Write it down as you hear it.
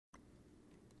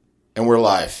And we're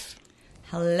live.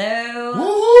 Hello.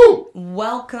 Woo-hoo!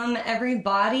 Welcome,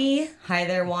 everybody. Hi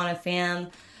there, Wanna fam.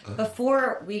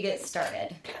 Before we get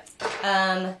started,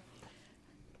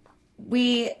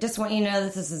 we just want you to know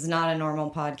that this is not a normal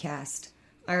podcast.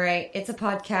 All right? It's a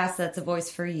podcast that's a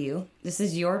voice for you. This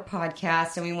is your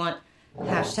podcast, and we want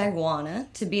 #Wanna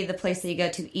to be the place that you go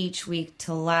to each week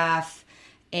to laugh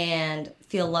and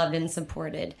feel loved and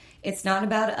supported. It's not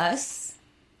about us.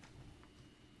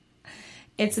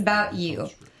 It's about you.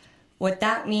 What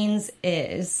that means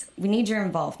is we need your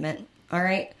involvement, all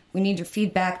right? We need your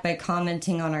feedback by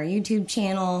commenting on our YouTube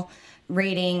channel,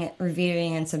 rating,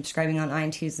 reviewing, and subscribing on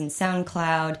iTunes and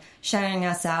SoundCloud, shouting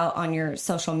us out on your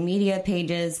social media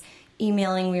pages,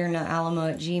 emailing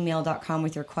wearenoalamo@gmail.com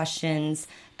with your questions.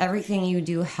 Everything you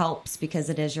do helps because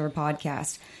it is your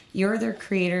podcast. You're the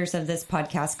creators of this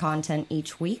podcast content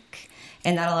each week,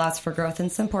 and that allows for growth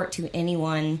and support to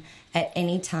anyone at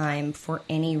any time for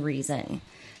any reason.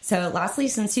 So lastly,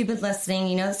 since you've been listening,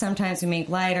 you know that sometimes we make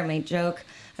light or make joke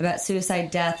about suicide,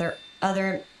 death, or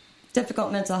other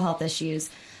difficult mental health issues.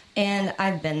 And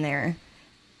I've been there.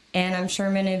 And I'm sure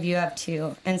many of you have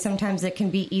too. And sometimes it can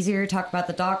be easier to talk about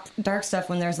the dark stuff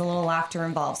when there's a little laughter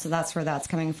involved. So that's where that's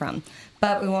coming from.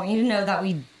 But we want you to know that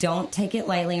we don't take it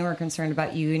lightly and we're concerned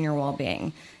about you and your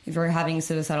well-being. If you're having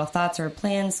suicidal thoughts or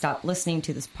plans, stop listening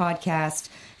to this podcast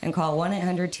and call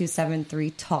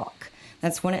 1-800-273-TALK.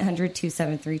 That's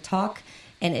 1-800-273-TALK.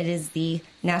 And it is the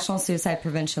National Suicide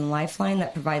Prevention Lifeline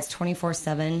that provides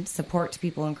 24/7 support to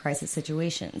people in crisis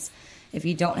situations. If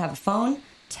you don't have a phone,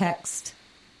 text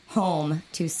HOME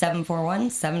to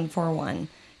 741-741.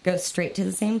 Go straight to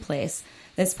the same place.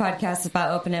 This podcast is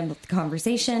about open-ended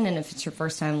conversation, and if it's your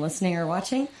first time listening or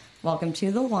watching, welcome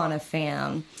to the Wanna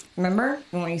fam. Remember,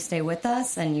 we want you to stay with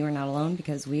us, and you are not alone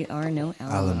because we are No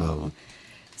Alamo.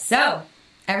 So,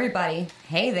 everybody,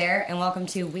 hey there, and welcome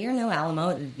to We Are No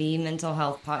Alamo, the mental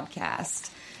health podcast.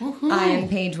 Woo-hoo. I am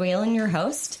Paige Whalen, your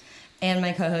host, and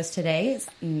my co-host today is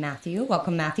Matthew.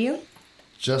 Welcome, Matthew.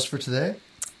 Just for today?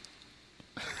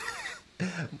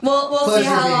 We'll see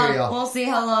how long. We'll see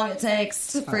how long it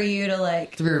takes for you to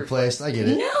to be replaced. I get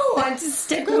it. No, I just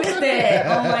stick with it.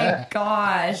 Oh my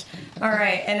gosh! All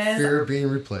right, and fear of being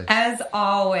replaced. As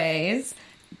always,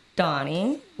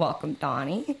 Donnie. Welcome,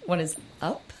 Donnie. What is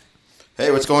up? Hey,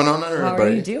 what's going on, everybody? How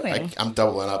are you doing? I'm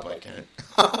doubling up. I can't.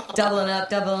 Doubling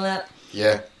up.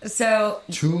 Yeah. So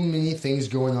too many things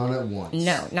going on at once.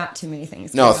 No, not too many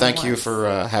things. No, thank you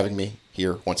for having me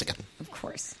here once again. Of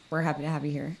course. We're happy to have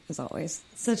you here, as always.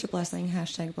 Such a blessing.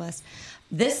 #blessed.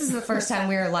 This is the first time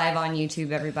we are live on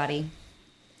YouTube, everybody.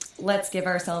 Let's give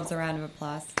ourselves a round of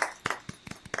applause.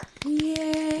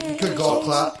 Yay. Good golf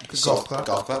clap. Good Soft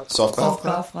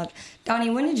clap. Donnie,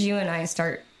 when did you and I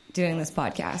start doing this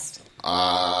podcast?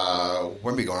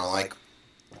 When we going on, like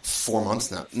 4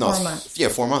 months now? No, 4 months. Yeah,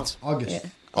 4 months. Yeah.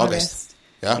 August.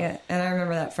 Yeah. And I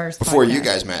remember that first before podcast. you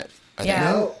guys met. I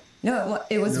think. No,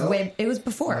 it was it was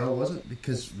before. No, it wasn't,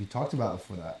 because we talked about it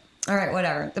before that. All right,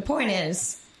 whatever. The point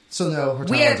is, so no,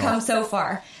 we have come so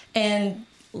far. And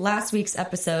last week's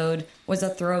episode was a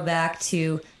throwback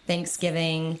to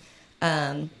Thanksgiving,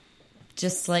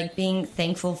 just like being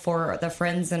thankful for the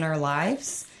friends in our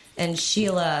lives. And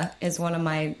Sheila is one of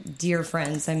my dear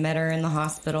friends. I met her in the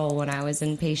hospital when I was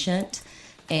inpatient,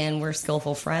 and we're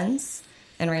skillful friends.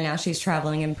 And right now she's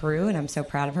traveling in Peru, and I'm so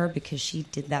proud of her because she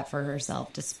did that for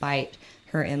herself despite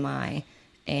her MI,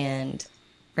 and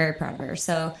very proud of her.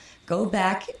 So go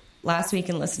back last week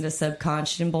and listen to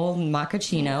Subconscionable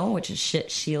Macachino, which is shit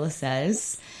Sheila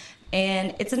says.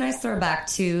 And it's a nice throwback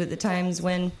to the times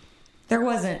when there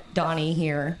wasn't Donnie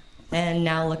here. And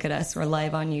now look at us. We're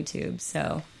live on YouTube.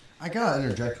 So I got to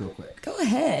interject real quick. Go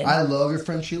ahead. I love your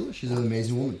friend Sheila. She's an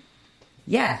amazing woman.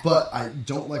 Yeah. But I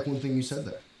don't like one thing you said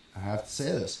there. I have to say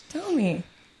this. Tell me.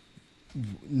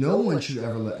 No one should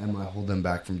ever let MI hold them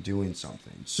back from doing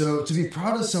something. So to be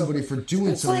proud of somebody for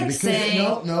doing something, like saying,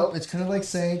 it's kind of like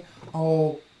saying,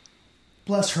 "Oh,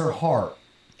 bless her heart,"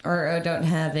 or "Oh, don't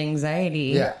have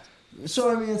anxiety." Yeah.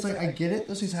 So I mean, it's like I get it;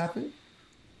 those things happen,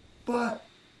 but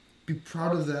be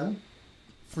proud of them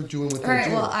for doing what they're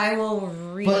doing. All right. Well, I will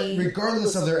read. But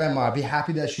regardless of their MI, be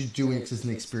happy that she's doing it because it's an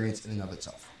experience in and of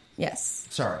itself. Yes.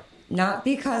 Sorry. Not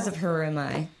because of her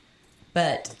MI,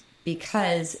 but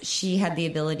because she had the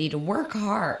ability to work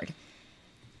hard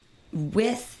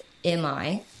with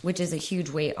MI, which is a huge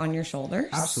weight on your shoulders.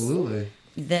 Absolutely.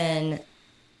 Then,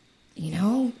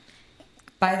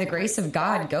 by the grace of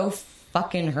God, go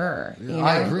fucking her. You know?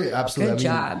 I agree. Absolutely. Good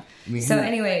job. So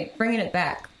anyway, bringing it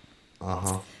back.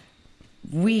 Uh-huh.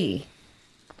 We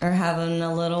are having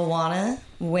a little wanna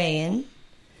weigh in.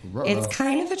 It's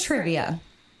kind of a trivia.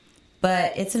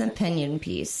 but it's an opinion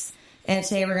piece. And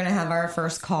today we're going to have our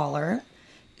first caller.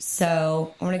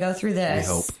 So I'm going to go through this.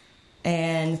 We hope.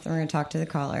 And then we're going to talk to the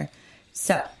caller.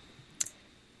 So,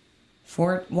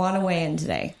 want to weigh in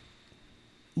today.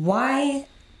 Why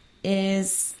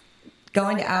is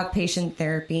going to outpatient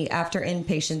therapy after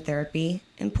inpatient therapy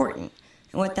important?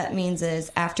 And what that means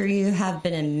is after you have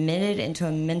been admitted into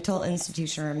a mental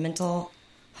institution or a mental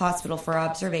hospital for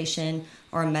observation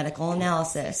or a medical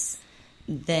analysis,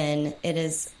 then it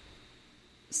is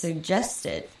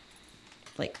suggested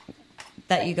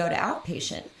that you go to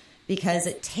outpatient because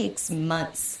it takes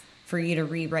months for you to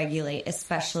re-regulate,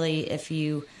 especially if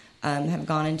you have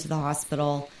gone into the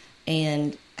hospital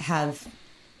and have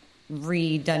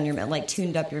redone your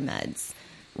tuned up your meds,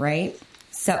 right?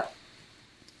 So,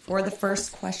 for the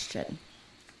first question,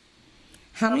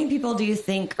 how many people do you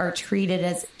think are treated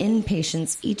as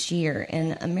inpatients each year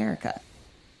in America?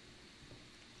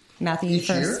 Matthew, Each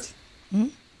first. year?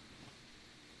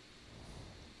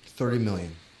 30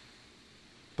 million.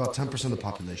 About 10% of the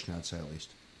population, I'd say, at least.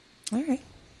 All right.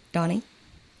 Donnie?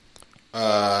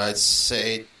 I'd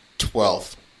say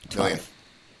 12 million.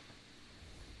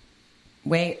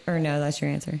 Wait, or no, that's your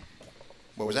answer.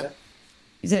 What was that?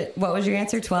 What was your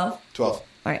answer? 12? 12.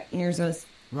 All right, and yours was?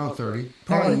 Around 30.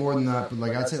 Probably 30? more than that, but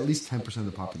I'd say at least 10% of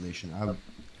the population. I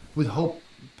would hope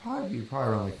probably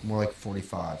around more like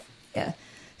 45. Yeah.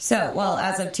 So, well,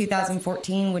 as of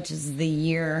 2014, which is the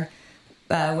year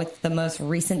with the most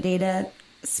recent data,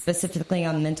 specifically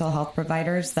on mental health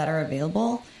providers that are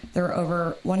available, there are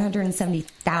over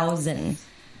 170,000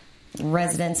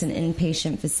 residents in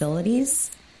inpatient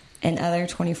facilities and other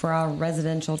 24-hour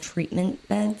residential treatment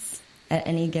beds at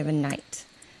any given night.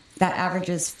 That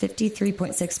averages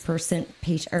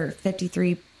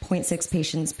 53.6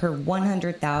 patients per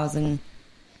 100,000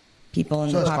 people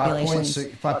in So the it's population.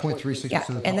 5.36% Yeah, of the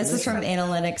population. and this is from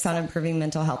Analytics on Improving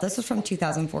Mental Health. This was from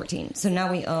 2014. So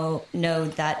now we know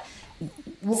that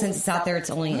since it's out there, it's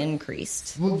only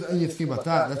increased. Well, and you think about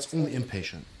that, that's only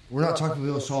inpatient. We're not talking about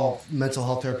people who saw mental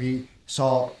health therapy,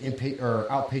 saw or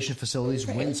outpatient facilities,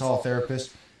 went and saw a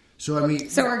therapist. So, I mean...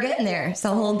 So we're getting there.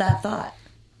 So hold that thought.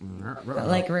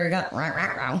 We're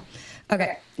going...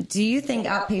 Okay. Do you think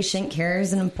outpatient care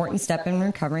is an important step in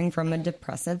recovering from a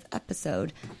depressive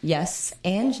episode? Yes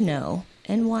and no.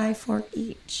 And why for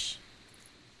each?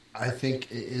 I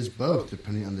think it is both,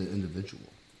 depending on the individual.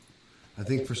 I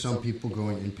think for some people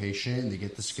going inpatient, they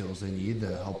get the skills they need,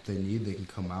 the help they need, they can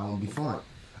come out and be fine.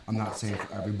 I'm not saying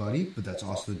for everybody, but that's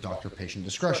also the doctor-patient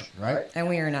discretion, right? And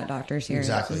we are not doctors here.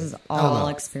 Exactly. This is all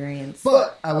experience.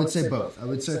 But I would say both. I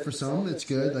would say for some, it's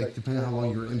good, depending on how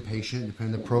long you're inpatient,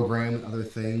 depending on the program and other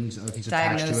things attached to it.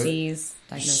 Diagnoses.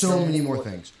 So many more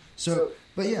things. So,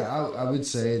 but yeah, I would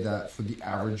say that for the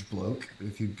average bloke,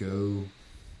 if you go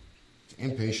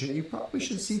inpatient, you probably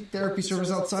should seek therapy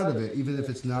service outside of it, even if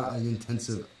it's not an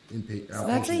intensive inpatient. So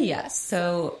that's a yes.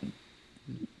 So,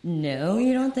 no,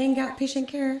 you don't think outpatient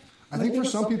care? I think for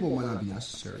some people it might not be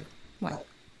necessary. Why?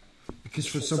 Because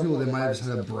for some people they might have just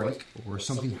had a break or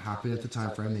something happened at the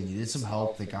time frame. They needed some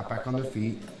help. They got back on their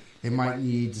feet. They might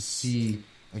need to see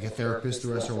a therapist the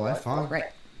rest of their life. Fine. Right.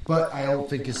 But I don't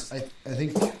think it's. I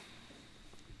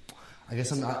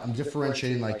guess I'm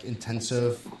differentiating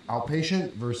intensive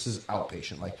outpatient versus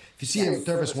outpatient. If you see a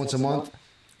therapist once a month,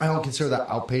 I don't consider that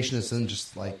outpatient as in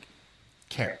just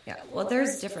care. Yeah. Well,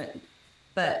 there's different,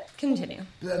 but continue.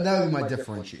 That would be my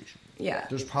differentiation. Yeah.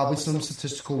 There's probably some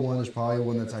statistical one. There's probably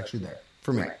one that's actually there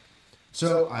for me. Right.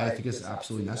 So I think it's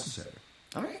absolutely necessary.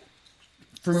 All right.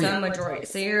 For me. So majority.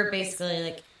 So you're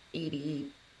basically 80-20.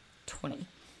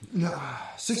 No,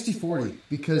 60-40,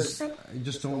 because I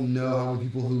just don't know how many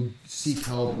people who seek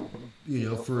help,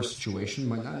 for a situation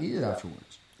might not need it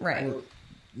afterwards. Right. Or,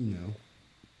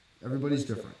 everybody's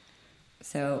different.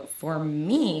 So for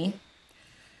me,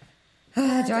 do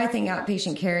I think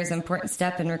outpatient care is an important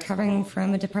step in recovering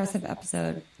from a depressive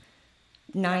episode?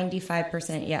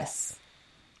 95% yes.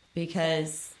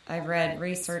 Because I've read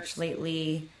research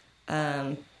lately,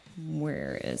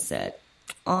 where is it?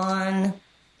 On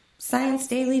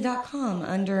ScienceDaily.com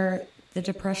under the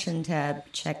depression tab.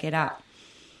 Check it out.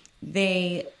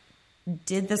 They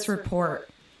did this report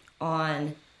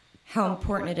on how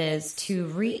important it is to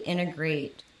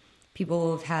reintegrate people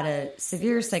who have had a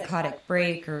severe psychotic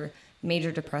break or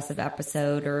major depressive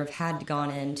episode or have had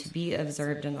gone in to be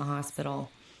observed in the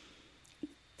hospital.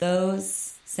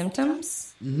 Those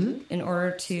symptoms, in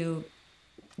order to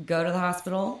go to the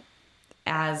hospital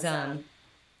as on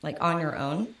your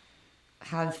own,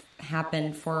 have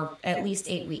happened for at least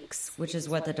 8 weeks, which is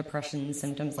what the depression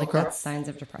symptoms, that's signs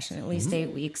of depression, at least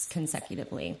 8 weeks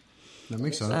consecutively. That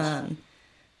makes sense.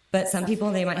 But some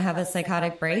people, they might have a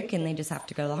psychotic break and they just have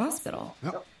to go to the hospital.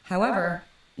 Yep. However,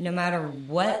 no matter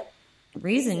what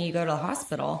reason you go to the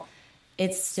hospital,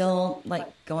 it's still like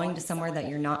going to somewhere that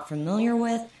you're not familiar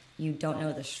with. You don't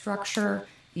know the structure.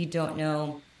 You don't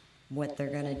know what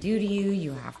they're going to do to you.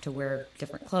 You have to wear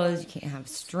different clothes. You can't have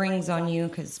strings on you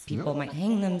because people might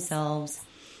hang themselves.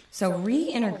 So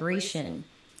reintegration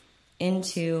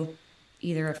into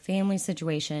either a family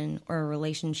situation or a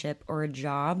relationship or a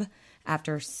job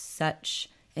after such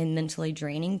a mentally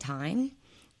draining time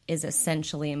is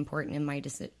essentially important in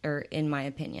my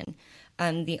opinion.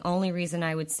 The only reason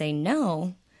I would say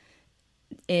no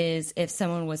is if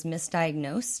someone was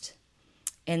misdiagnosed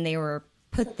and they were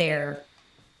put there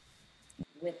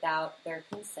without their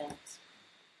consent,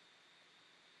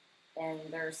 and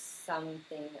there's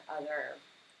something other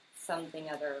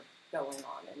going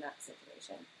on in that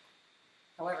situation.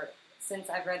 However, since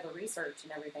I've read the research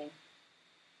and everything,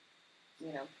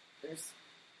 you know, there's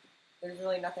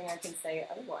really nothing I can say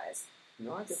otherwise.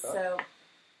 No, I get that. So,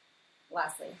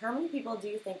 lastly, how many people do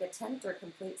you think attempt or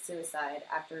complete suicide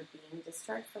after being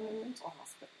discharged from a mental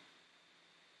hospital?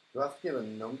 Do I have to give a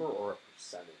number or a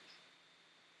percentage?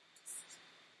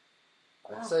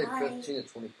 I'd say 15 to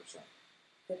 20%.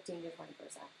 15 to 20%.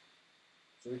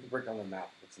 So we can break down the math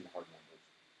with some hard numbers.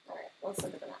 All right, let's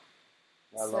look at the math.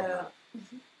 I love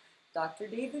math. Dr.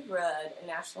 David Rudd, a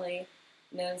nationally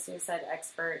known suicide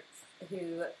expert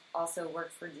who also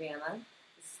worked for JAMA,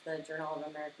 this is the Journal of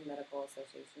American Medical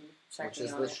Association. Which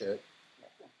is the shit.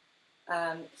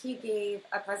 He gave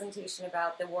a presentation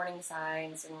about the warning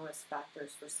signs and risk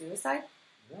factors for suicide.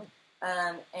 Yeah.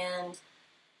 And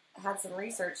had some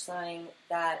research showing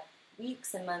that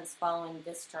weeks and months following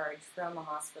discharge from a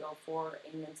hospital for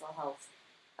a mental health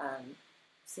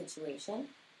situation,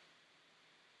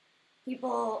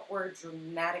 people were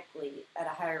dramatically at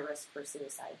a higher risk for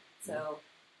suicide. So,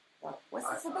 what's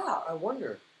this about? I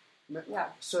wonder. Yeah.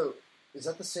 So, is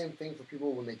that the same thing for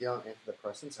people when they get on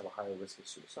antidepressants have a higher risk of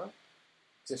suicide?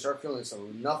 So they start feeling it's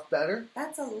enough better?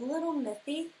 That's a little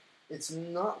mythy. It's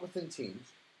not within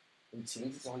teens. In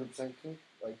teens, it's 100%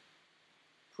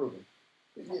 proven.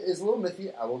 It's a little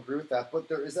mythy. I will agree with that. But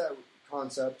there is that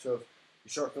concept of you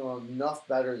start feeling enough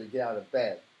better to get out of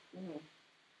bed. Mm-hmm.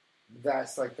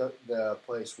 That's like the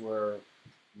place where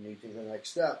you need to take the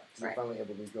next step because Right. you're finally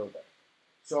able to go there.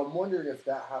 So I'm wondering if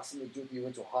that has something to do with you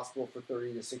went to a hospital for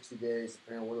 30 to 60 days,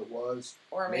 depending on what it was.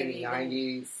 Or maybe even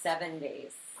 90. 7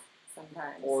 days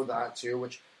sometimes. Or that too,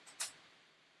 which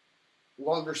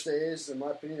longer stays, in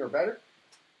my opinion, are better.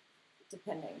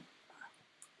 Depending.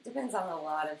 Depends on a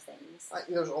lot of things.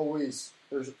 There's always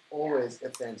ifs,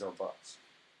 ands, or buts.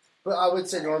 But I would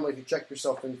say normally if you check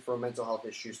yourself in for a mental health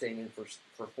issue, staying in for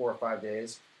 4 or 5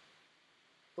 days,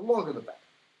 the longer the better.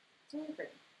 I agree.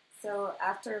 So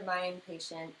after my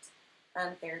inpatient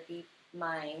therapy,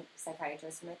 my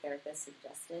psychiatrist and my therapist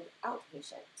suggested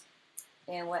outpatient.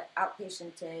 And what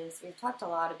outpatient is, we've talked a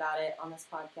lot about it on this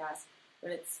podcast,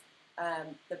 but it's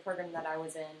the program that I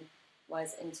was in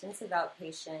was intensive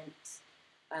outpatient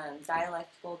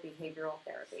dialectical behavioral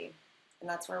therapy. And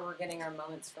that's where we're getting our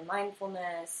moments for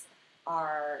mindfulness,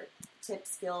 our tip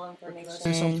skill information.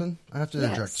 Say something? I have to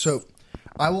interject. Yes. So,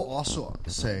 I will also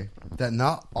say that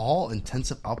not all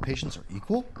intensive outpatients are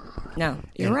equal. No,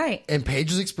 you're right. And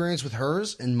Paige's experience with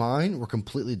hers and mine were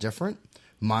completely different.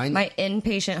 My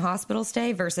inpatient hospital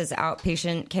stay versus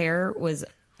outpatient care was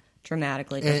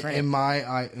dramatically different. In my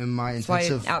That's why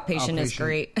intensive outpatient is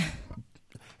great.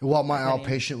 Well, my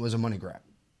outpatient was a money grab.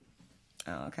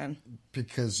 Oh, okay.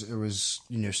 Because it was,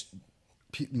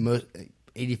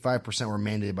 85% were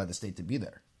mandated by the state to be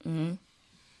there. Mm-hmm.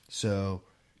 So,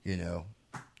 you're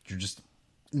just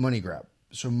money grab.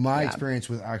 So my experience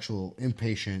with actual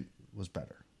inpatient was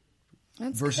better.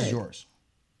 That's versus good. yours.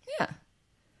 Yeah.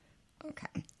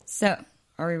 Okay. So,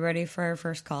 are we ready for our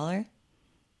first caller?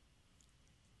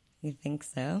 You think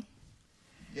so?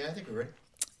 Yeah, I think we're ready.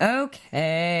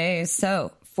 Okay.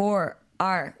 So, for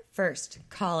our first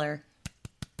caller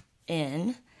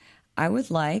in, I would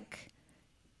like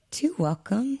to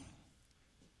welcome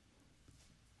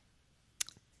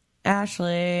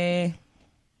Ashley.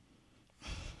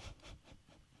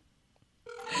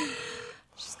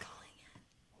 She's calling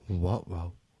in.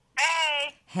 Whoa.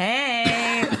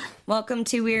 Hey. Welcome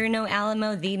to We're No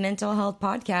Alamo, the mental health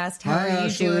podcast. How Hi, are you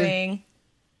Ashley. doing?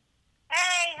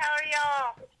 Hey, how are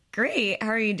y'all? Great. How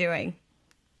are you doing?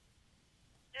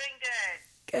 Doing good.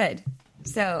 Good.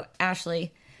 So,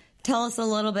 Ashley, tell us a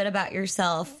little bit about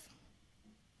yourself.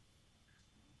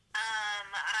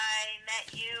 I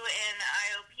met you in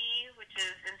IOP, which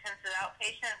is Intensive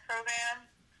Outpatient Program.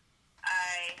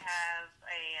 I have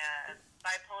a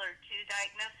bipolar 2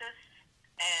 diagnosis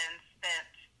and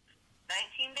spent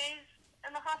 19 days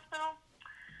in the hospital.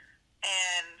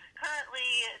 And currently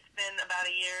it's been about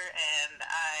a year, and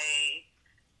I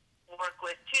work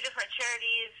with 2 different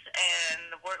charities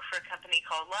and work for a company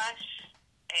called Lush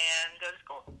and go to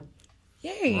school.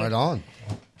 Yay. Right on.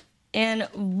 And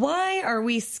why are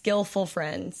we skillful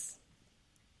friends?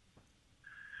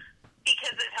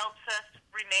 Because it helps us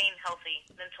remain healthy,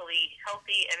 mentally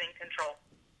healthy and in control.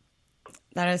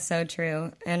 That is so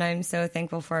true. And I'm so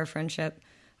thankful for our friendship.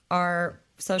 Our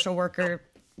social worker,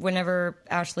 whenever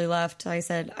Ashley left, I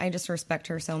said, I just respect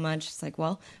her so much. It's like,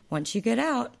 well, once you get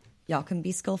out, y'all can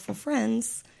be skillful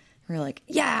friends. We're like,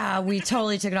 yeah, we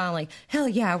totally took it on. Like, hell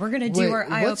yeah, we're going to do our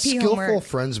IOP what's skillful homework.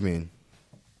 friends mean?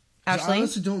 I Ashley?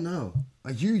 honestly don't know.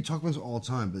 I hear you talk about this all the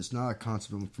time, but it's not a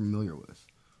concept I'm familiar with.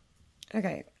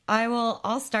 Okay.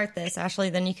 I'll start this, Ashley,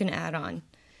 then you can add on.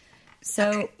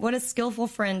 So what a skillful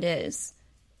friend is,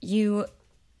 you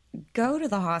go to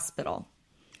the hospital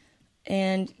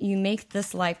and you make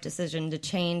this life decision to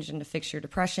change and to fix your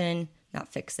depression,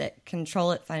 not fix it,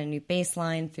 control it, find a new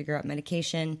baseline, figure out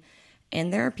medication.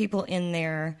 And there are people in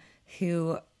there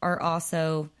who are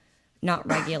also not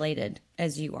regulated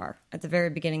as you are at the very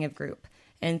beginning of group.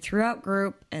 And throughout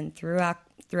group and throughout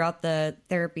the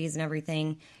therapies and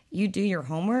everything, you do your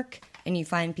homework and you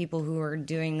find people who are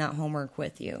doing that homework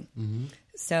with you. Mm-hmm.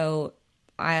 So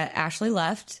Ashley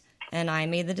left, and I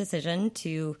made the decision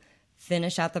to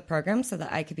finish out the program so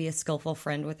that I could be a skillful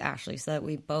friend with Ashley, so that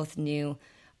we both knew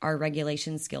our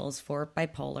regulation skills for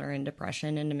bipolar and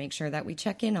depression, and to make sure that we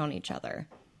check in on each other.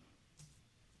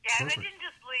 Yeah, and I didn't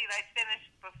just leave. I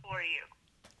finished before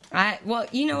you. Well,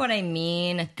 you know what I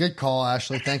mean. Good call,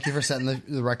 Ashley. Thank you for setting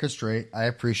the record straight. I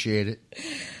appreciate it.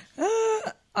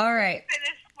 All right.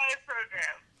 Finished my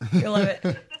program. I love it.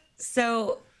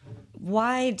 So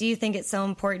why do you think it's so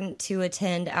important to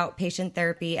attend outpatient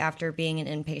therapy after being an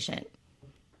inpatient?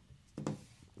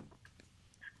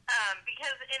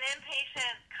 Because an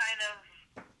inpatient kind of,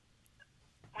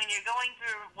 when you're going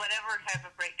through whatever type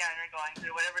of breakdown you're going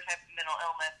through, whatever type of mental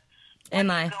illness, when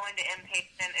you go into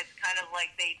inpatient, it's kind of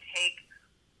like they take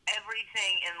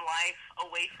everything in life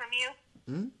away from you.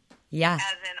 Mm-hmm. Yeah.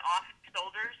 As in off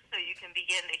shoulders, so you can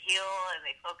begin to heal, and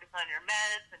they focus on your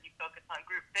meds, and you focus on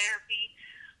group therapy.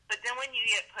 But then when you're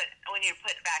put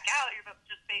back out, you're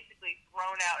just basically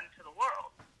thrown out into the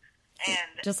world.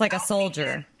 And just like a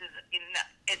soldier.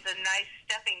 It's a nice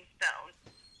stepping stone.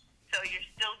 So you're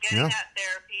still getting that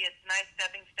therapy. It's a nice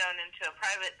stepping stone into a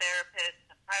private therapist,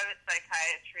 a private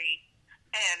psychiatry,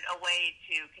 and a way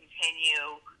to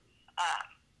continue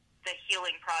the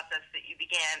healing process that you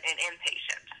began in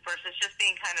inpatient versus just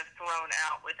being kind of thrown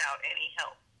out without any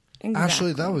help. Exactly.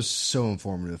 Ashley, that was so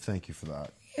informative. Thank you for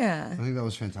that. Yeah. I think that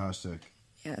was fantastic.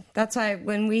 Yeah. That's why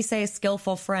when we say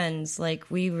skillful friends,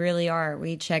 like, we really are.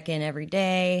 We check in every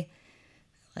day.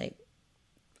 Like,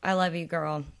 I love you,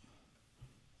 girl.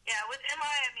 Yeah, with MI,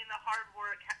 I mean, the hard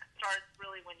work starts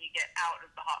really when you get out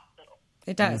of the hospital.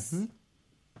 It does. Mm-hmm.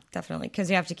 Definitely. Because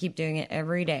you have to keep doing it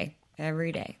every day.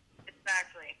 Every day.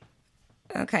 Exactly.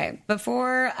 Okay.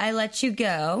 Before I let you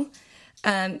go,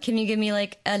 can you give me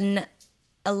like an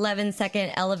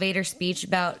 11-second elevator speech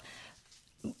about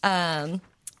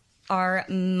our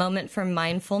moment for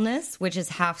mindfulness, which is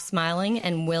half smiling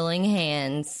and willing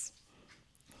hands?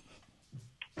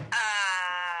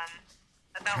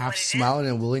 About Half smiling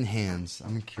and willing hands.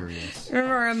 I'm curious.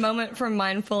 Remember a moment for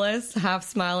mindfulness, half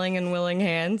smiling and willing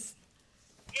hands?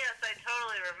 Yes, I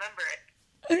totally remember it.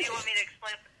 Do you want me to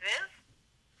explain what it is?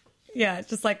 Yeah,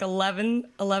 just like 11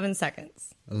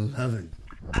 seconds. 11.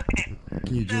 Okay.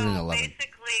 Can you do it in 11?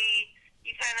 Basically,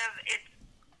 it's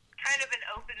kind of an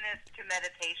openness to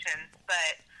meditation,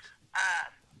 but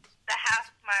the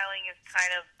half smiling is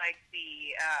kind of like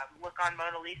the look on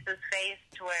Mona Lisa's face,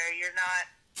 to where you're not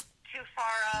too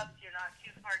far up, you're not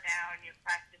too far down, you're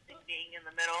practicing being in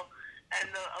the middle.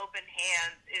 And the open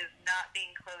hands is not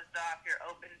being closed off. You're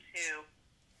open to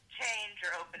change,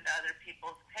 you're open to other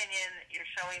people's opinion, you're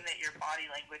showing that your body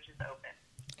language is open.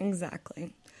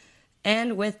 Exactly.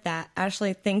 And with that,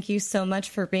 Ashley, thank you so much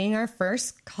for being our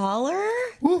first caller.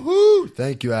 Woohoo!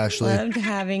 Thank you, Ashley. Loved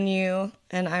having you,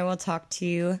 and I will talk to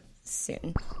you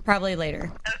soon. Probably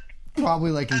later. Okay.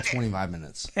 Probably like in 25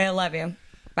 minutes. I love you.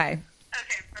 Bye.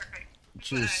 Okay, perfect.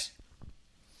 Cheers.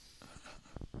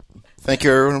 Thank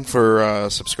you, everyone, for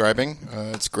subscribing.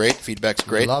 It's great. Feedback's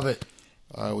great. Love it.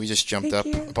 We just jumped Thank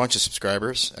up you. a bunch of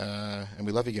subscribers, and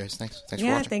we love you guys. Thanks for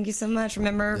Yeah, watching. thank you so much.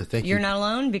 Remember, Yeah, thank you're you. not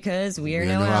alone, because we're We're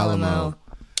no Alamo.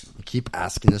 Keep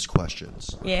asking us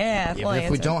questions. Yeah, Even we'll if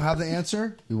we answer. don't have the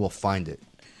answer, we will find it.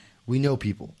 We know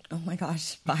people. Oh my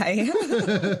gosh. Bye.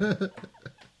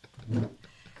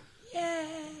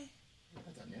 Yay.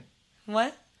 Not done yet.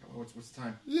 What? What's the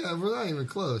time? Yeah, we're not even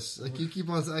close. Like, you keep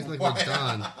on acting like we're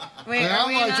done. Wait, Like, are I'm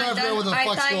we like not trying to figure out done? what the I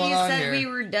fuck's thought going you on said here. we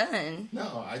were done.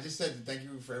 No, I just said thank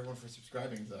you for everyone for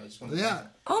subscribing. So I just want to Yeah.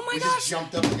 Oh my we gosh. just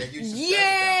jumped up like a huge subscriber count.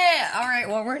 Yeah. All right.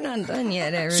 Well, we're not done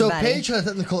yet, everybody. So Paige had a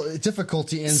technical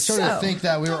difficulty and started to So- think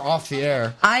that we were off the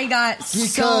air. I got so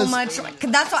Because- much.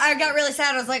 That's why I got really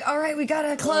sad. I was like, all right, we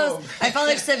gotta close. Oh. I felt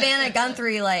like Savannah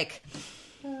Guthrie, like,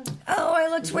 oh, I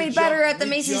looked way better at the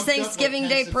Macy's Thanksgiving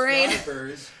Day parade.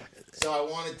 So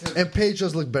I wanted to. And Paige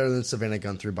does look better than Savannah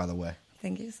Guthrie, by the way.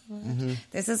 Thank you so much.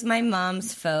 This is my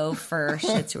mom's faux fur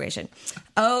situation.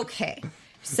 Okay.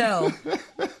 So,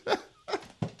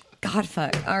 God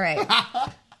fuck. All right.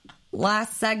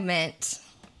 Last segment.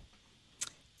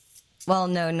 Well,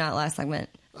 no, not last segment.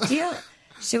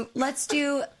 So let's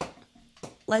do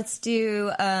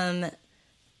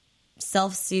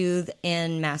self-soothe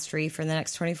and mastery for the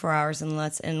next 24 hours, and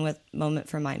let's end with moment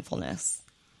for mindfulness.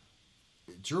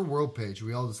 It's your world, Paige.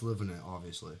 We all just live in it,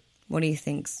 obviously. What do you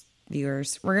think,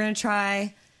 viewers? We're going to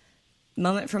try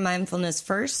moment for mindfulness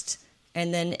first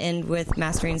and then end with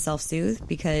mastery and self-soothe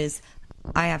because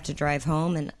I have to drive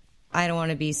home and I don't want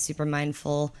to be super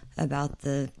mindful about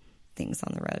the things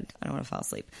on the road. I don't want to fall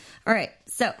asleep. All right.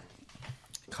 So,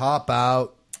 Cop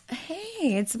out.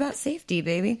 hey, it's about safety,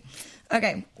 baby.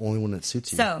 Okay. Only when it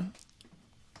suits you. So,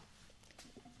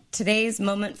 today's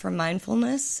moment for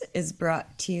mindfulness is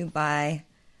brought to you by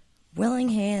Willing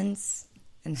Hands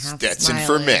and Half Stetson Smiling.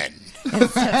 for men. And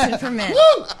Stetson for men.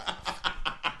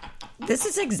 This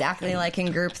is exactly like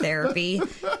in group therapy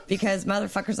because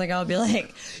motherfuckers like I'll be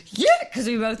like, yeah, because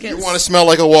we both get. You want to smell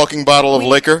like a walking bottle of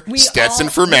liquor? we Stetson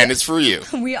all- for men is for you.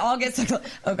 We all get so.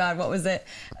 Oh God, what was it?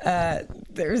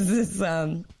 There's this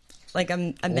like a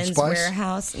men's Spice?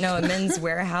 warehouse. No, a men's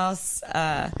warehouse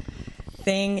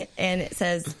thing, and it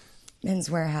says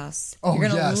men's warehouse. Oh, You're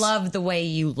gonna yes. love the way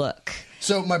you look.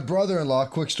 So my brother-in-law,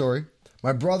 quick story.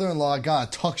 My brother-in-law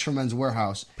got a tux from Men's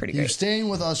Warehouse. Pretty He great. was staying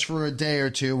with us for a day or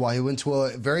two while he went to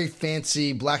a very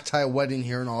fancy black tie wedding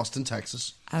here in Austin,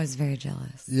 Texas. I was very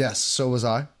jealous. Yes, so was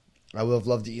I. I would have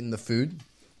loved to eat the food.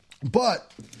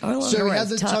 But, I would love so to we wear had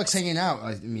the tux. tux hanging out.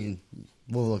 I mean,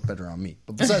 will look better on me.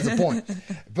 But besides the point.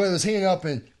 But it was hanging up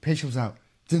and Paige comes out.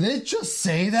 Did it just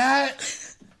say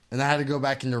that? And I had to go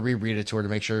back and to reread it to her to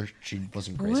make sure she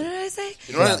wasn't What crazy. did I say?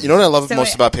 You know what I love So most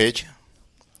wait. about Paige?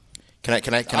 Can I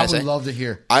I say? would love to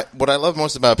hear. What I love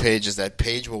most about Paige is that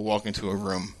Paige will walk into a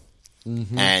room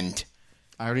and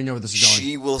I already know where this is going.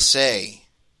 she will say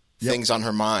Yep. things on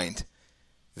her mind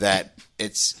that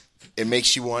it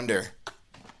makes you wonder,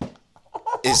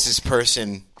 is this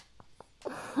person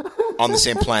on the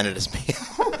same planet as me?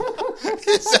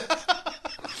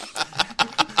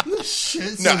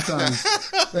 Shit sometimes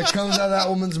that comes out of that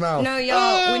woman's mouth. No,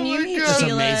 y'all, when you my meet God. It's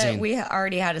Sheila, amazing. we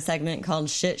already had a segment called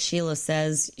Shit Sheila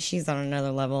Says. She's on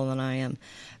another level than I am.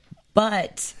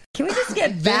 But can we just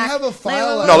get They back? have a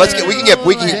file. No, let's get- we can get-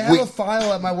 we can They get- have a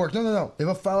file at my work. No. They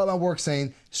have a file at my work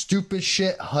saying stupid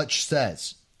shit Hutch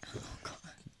says.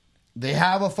 They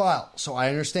have a file, so I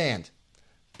understand.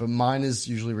 But mine is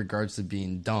usually regards to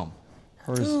being dumb.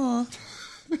 Hers.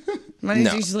 Mine's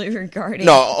No. usually regarding.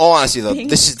 No, all honesty though,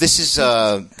 Things. this is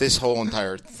this whole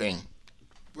entire thing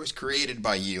was created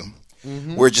by you.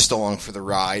 We're just along for the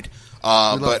ride.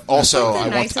 But also, the I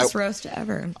nicest roast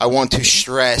ever. I want to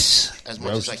stress as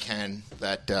much as I can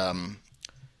that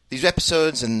these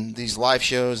episodes and these live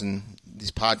shows and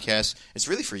these podcasts, it's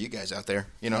really for you guys out there.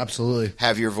 You know, Absolutely.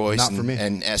 have your voice Not for me.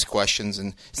 and ask questions.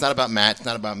 And it's not about Matt. It's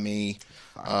not about me.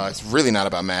 It's really not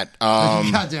about Matt.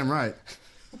 Goddamn right.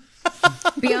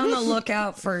 Be on the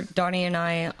lookout for Donnie and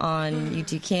I on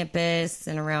UT campus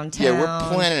and around town. Yeah,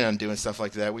 we're planning on doing stuff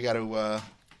like that. We got to.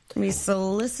 Be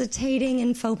soliciting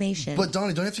information. But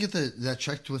Donnie, don't you have to get that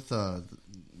checked with the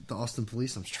Austin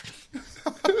police? I'm sure.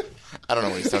 I don't know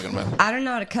what he's talking about. I don't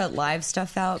know how to cut live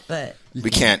stuff out, but We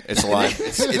can't. It's live.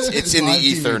 It's in the live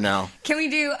ether TV. now. can we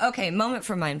do moment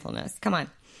for mindfulness? Come on.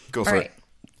 Go for All it. right.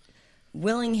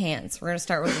 Willing hands. We're going to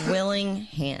start with willing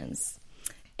hands.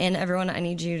 And everyone, I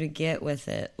need you to get with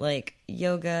it. Like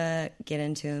yoga, get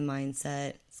into a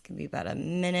mindset. It's going to be about a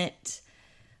minute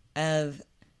of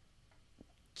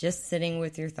just sitting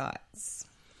with your thoughts.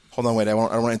 Hold on, wait. I don't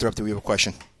want to interrupt you. We have a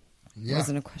question. Yeah. It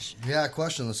wasn't a question. Yeah,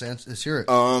 question. Let's hear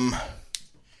it.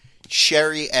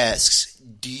 Sherry asks,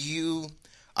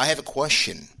 I have a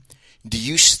question. Do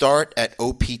you start at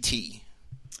OPT?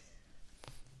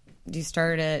 Do you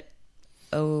start at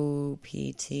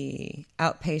OPT,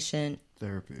 outpatient?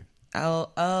 Therapy. Oh,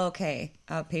 okay.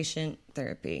 Outpatient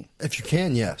therapy. If you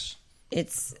can, yes.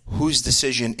 It's Whose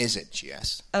decision is it? She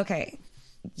asks. okay.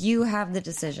 you have the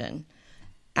decision.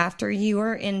 After you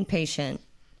are inpatient,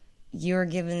 you are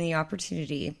given the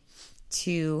opportunity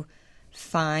to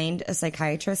find a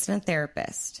psychiatrist and a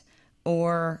therapist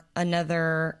or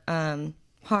another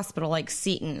hospital like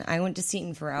Seton. I went to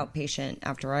Seton for outpatient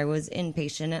after I was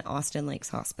inpatient at Austin Lakes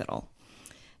Hospital.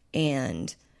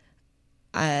 And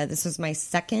this was my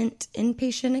second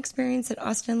inpatient experience at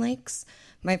Austin Lakes.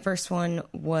 My first one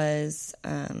was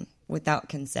without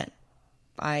consent.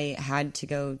 I had to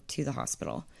go to the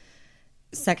hospital.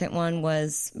 Second one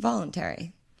was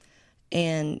voluntary.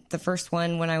 And the first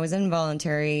one, when I was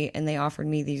involuntary and they offered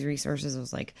me these resources, I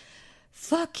was like,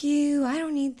 fuck you, I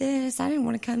don't need this. I didn't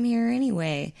want to come here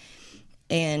anyway.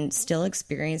 And still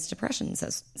experienced depression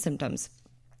symptoms.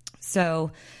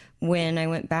 So when I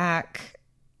went back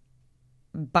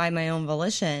by my own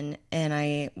volition and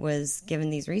I was given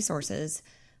these resources,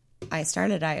 I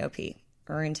started IOP,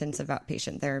 or intensive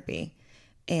outpatient therapy.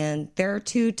 And there are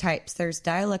two types. There's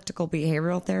dialectical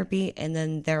behavioral therapy, and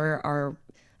then there are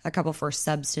a couple for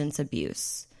substance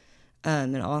abuse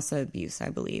and also abuse, I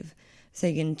believe. So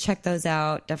you can check those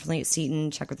out. Definitely at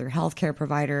Seton. Check with your healthcare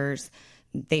providers.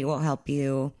 They will help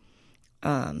you.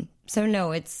 So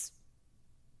no, it's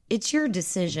your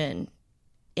decision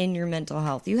in your mental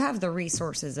health. You have the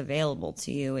resources available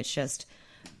to you. It's just,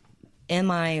 am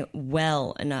I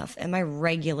well enough? Am I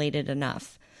regulated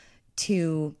enough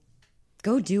to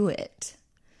go do it?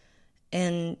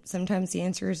 And sometimes the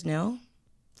answer is no.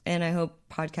 And I hope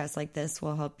podcasts like this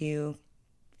will help you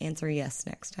answer yes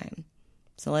next time.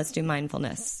 So let's do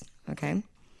mindfulness, okay?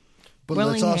 But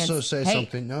let's also say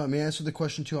something. No, let me answer the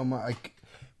question too.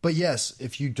 But yes,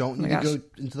 if you don't need to go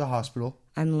into the hospital.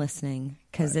 I'm listening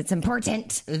because it's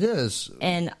important. It is.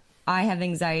 And I have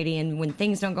anxiety, and when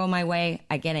things don't go my way,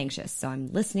 I get anxious. So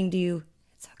I'm listening to you.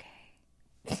 It's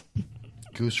okay.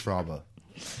 Goose Fraba.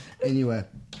 Anyway,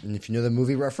 and if you know the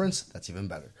movie reference, that's even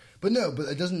better. But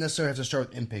it doesn't necessarily have to start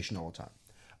with inpatient all the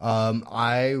time.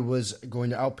 I was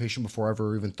going to outpatient before I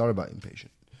ever even thought about inpatient.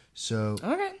 So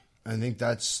okay. I think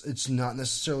it's not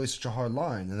necessarily such a hard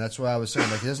line. And that's why I was saying,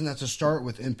 like, it doesn't have to start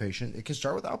with inpatient. It can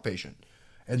start with outpatient.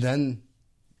 And then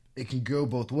it can go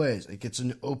both ways. Like, it's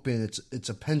it's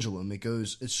a pendulum.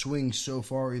 It swings so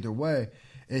far either way.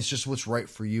 And it's just what's right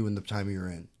for you in the time you're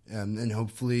in. And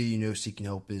hopefully, seeking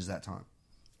help is that time.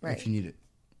 Right. If you need it.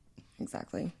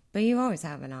 Exactly. But you always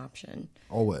have an option.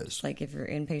 Always. Like if you're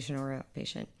inpatient or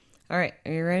outpatient. All right.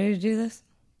 Are you ready to do this?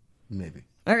 Maybe.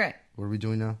 Okay. What are we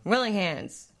doing now? Willing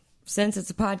Hands. Since it's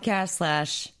a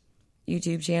podcast /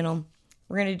 YouTube channel,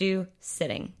 we're going to do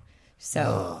sitting.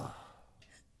 So,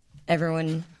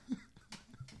 everyone,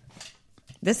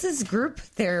 this is group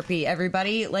therapy,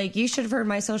 everybody. Like, you should have heard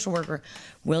my social worker.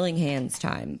 Willing Hands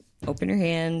time. Open your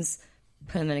hands.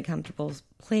 Put them in a comfortable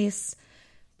place.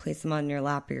 Place them on your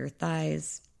lap or your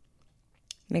thighs.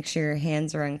 Make sure your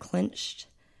hands are unclenched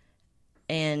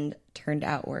and turned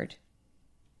outward.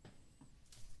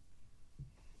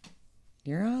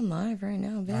 You're on live right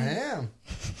now, babe. I am.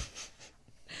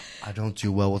 I don't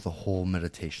do well with the whole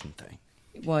meditation thing.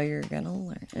 Well, you're going to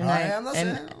learn.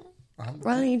 And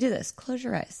why don't you do this? Close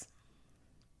your eyes.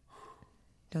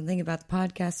 Don't think about the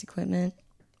podcast equipment.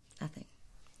 Nothing.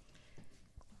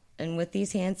 And with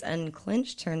these hands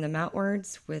unclenched, turn them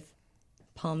outwards with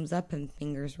palms up and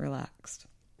fingers relaxed.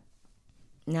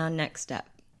 Now, next step.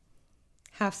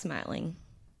 Half smiling.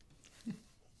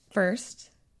 First,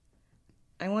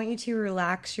 I want you to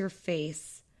relax your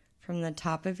face from the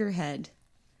top of your head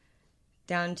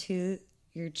down to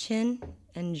your chin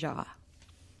and jaw.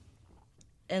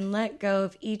 And let go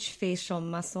of each facial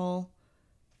muscle,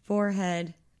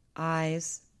 forehead,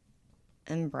 eyes,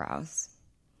 and brows.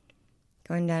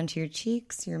 Going down to your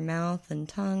cheeks, your mouth, and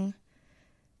tongue.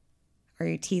 Are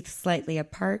your teeth slightly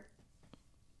apart?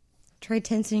 Try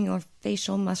tensing your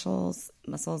facial muscles,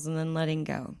 and then letting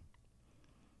go.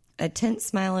 A tense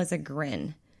smile is a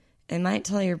grin. It might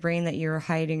tell your brain that you're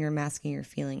hiding or masking your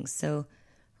feelings, so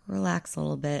relax a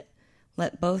little bit.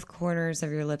 Let both corners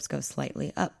of your lips go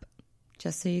slightly up,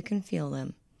 just so you can feel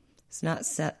them. It's not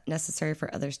necessary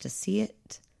for others to see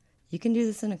it. You can do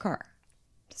this in a car,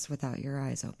 just without your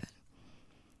eyes open.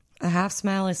 A half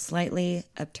smile is slightly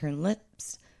upturned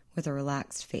lips with a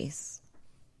relaxed face.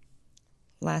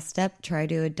 Last step, try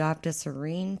to adopt a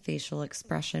serene facial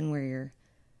expression where your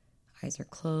eyes are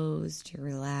closed, you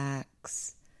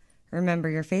relax. Remember,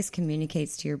 your face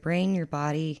communicates to your brain, your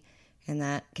body, and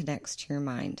that connects to your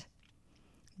mind.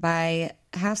 By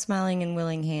half smiling and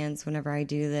willing hands whenever I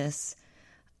do this,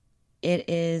 it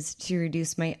is to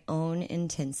reduce my own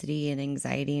intensity and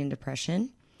anxiety and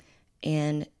depression,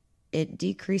 and it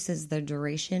decreases the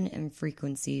duration and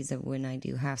frequencies of when I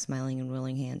do half smiling and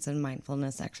willing hands and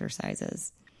mindfulness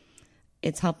exercises.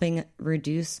 It's helping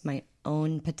reduce my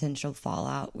own potential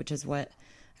fallout, which is what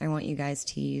I want you guys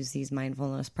to use these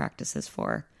mindfulness practices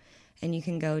for. And you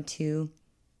can go to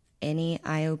any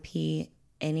IOP,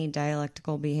 any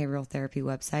dialectical behavioral therapy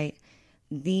website.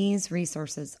 These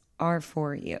resources are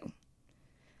for you.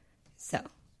 So,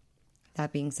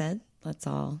 that being said, let's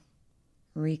all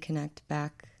reconnect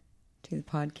back to the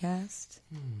podcast.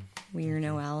 We are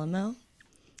No Alamo.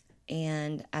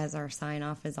 And as our sign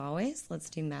off, as always, let's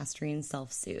do mastery and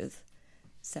self-soothe.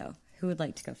 So, who would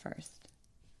like to go first?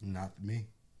 Not me.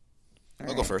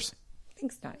 I'll go first.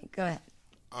 Thanks, Donnie. Go ahead.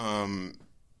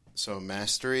 So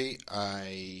mastery,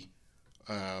 I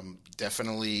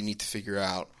definitely need to figure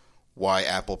out why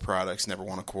Apple products never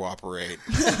want to cooperate.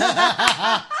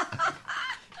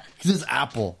 This is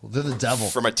Apple. They're the devil.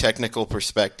 From a technical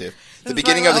perspective, the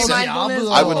beginning of the mindfulness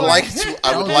I would like to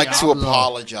Diablo.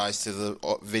 apologize to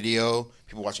the video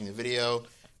people watching the video,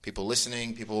 people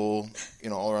listening, people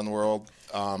all around the world.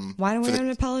 Why don't we for have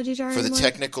an apology jar for the anymore?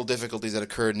 technical difficulties that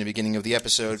occurred in the beginning of the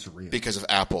episode because of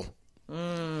Apple. You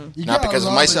Not gotta because of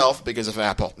love myself, because of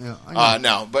Apple. Yeah, I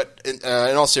know. No, but in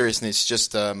all seriousness,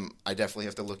 just I definitely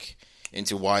have to look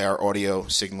into why our audio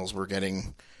signals were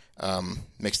getting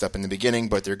mixed up in the beginning,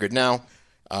 but they're good now.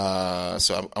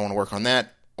 So I want to work on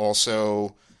that.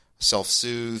 Also,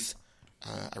 self-soothe.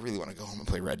 I really want to go home and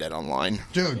play Red Dead Online.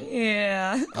 Dude,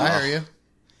 Yeah. I hear you.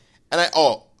 And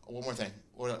one more thing.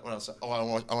 What else? I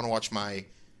want to watch my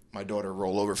daughter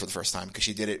roll over for the first time because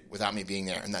she did it without me being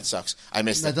there, and that sucks. I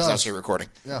missed it That because I was does. here recording.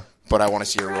 Yeah. But I want to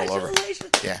see her roll over.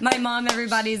 Yeah. My mom,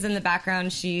 everybody's in the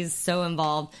background. She's so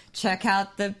involved. Check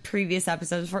out the previous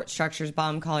episodes for Structures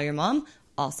Bomb, Call Your Mom.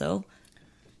 Also,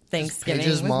 Thanksgiving.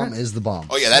 Paige's with mom Brooke. is the bomb.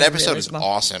 Oh yeah, that She's episode really is smart.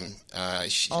 awesome.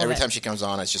 All Every of it. time she comes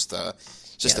on, it's just a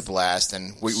Yes. blast,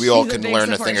 and we all She's a can big learn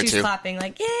a support. thing or She's two. clapping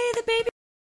like, yay, the baby